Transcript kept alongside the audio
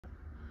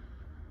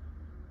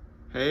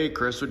Hey,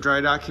 Chris with Dry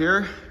Dock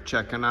here,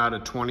 checking out a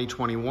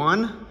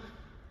 2021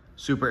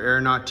 Super Air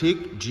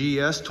Nautique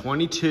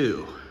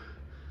GS22.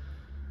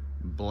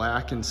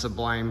 Black and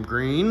sublime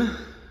green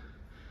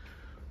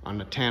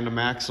on a tandem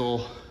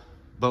axle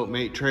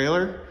boatmate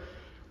trailer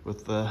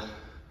with the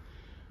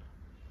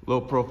low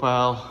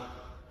profile,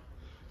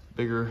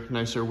 bigger,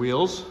 nicer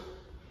wheels.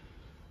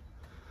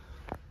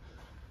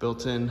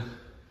 Built-in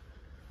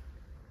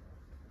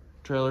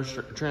trailer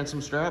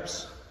transom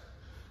straps.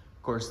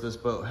 Of course, this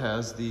boat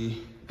has the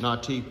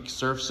Nautique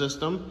surf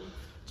system.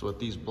 That's what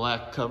these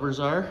black covers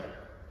are.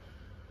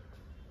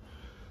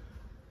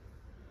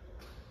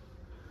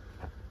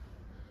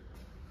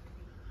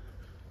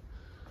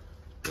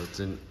 It's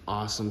in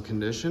awesome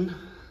condition.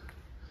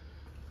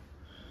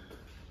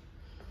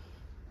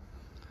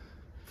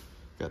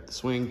 Got the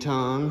swing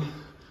tongue,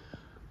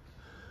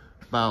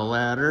 bow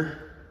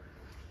ladder,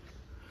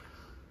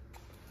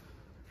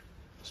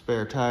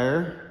 spare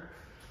tire.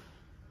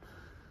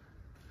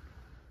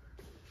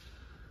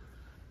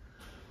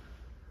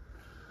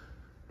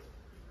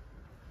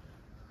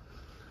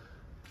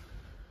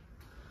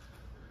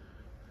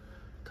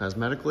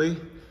 Cosmetically,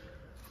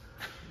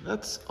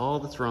 that's all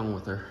that's wrong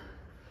with her.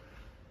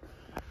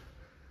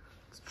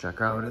 Let's check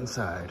her out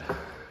inside.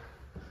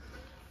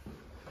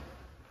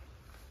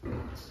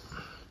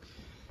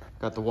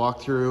 Got the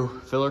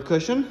walk-through filler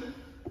cushion.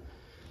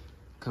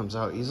 Comes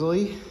out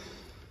easily.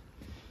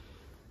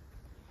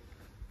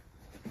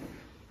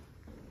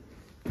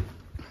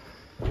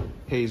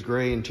 Haze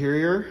gray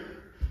interior.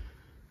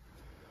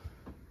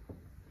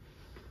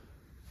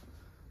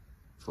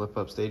 Flip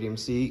up stadium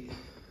seat.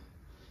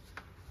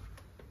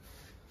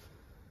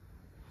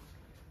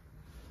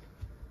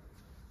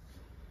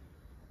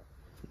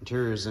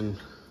 Interior's in,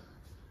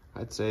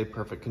 I'd say,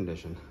 perfect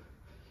condition.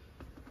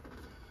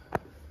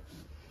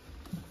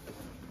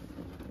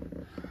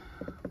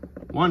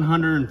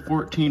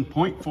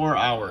 $114.4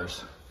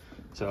 hours.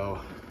 So,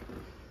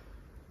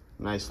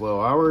 nice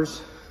low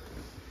hours.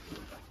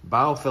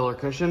 Bow filler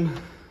cushion.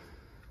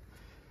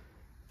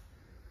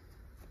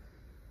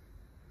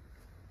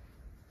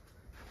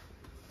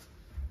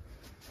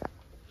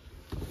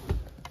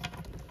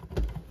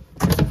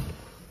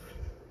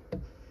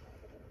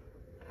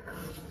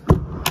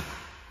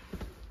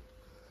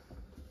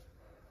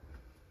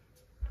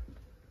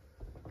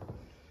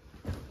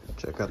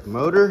 Check out the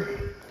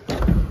motor.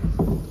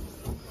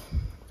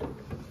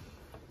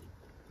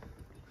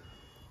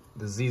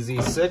 The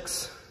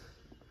ZZ6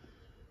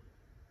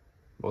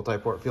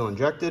 multi-port fuel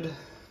injected,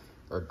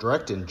 or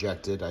direct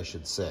injected, I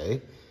should say.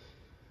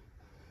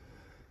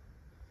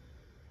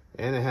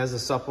 And it has a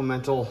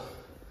supplemental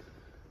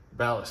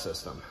ballast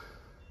system.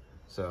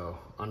 So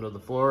under the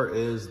floor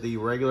is the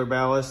regular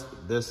ballast.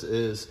 This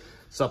is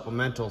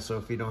supplemental, so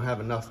if you don't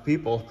have enough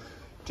people,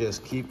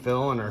 just keep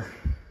filling her.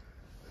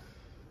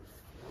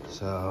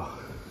 So,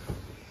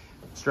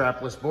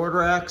 strapless board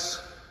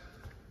racks.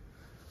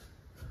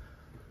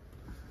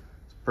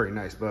 It's a pretty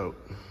nice boat.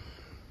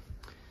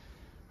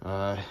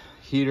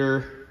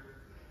 Heater,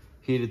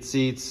 heated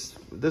seats.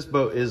 This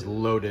boat is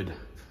loaded.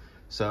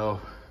 So,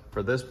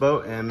 for this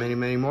boat and many,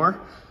 many more,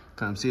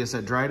 come see us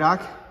at Dry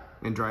Dock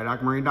and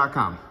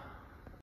drydockmarine.com.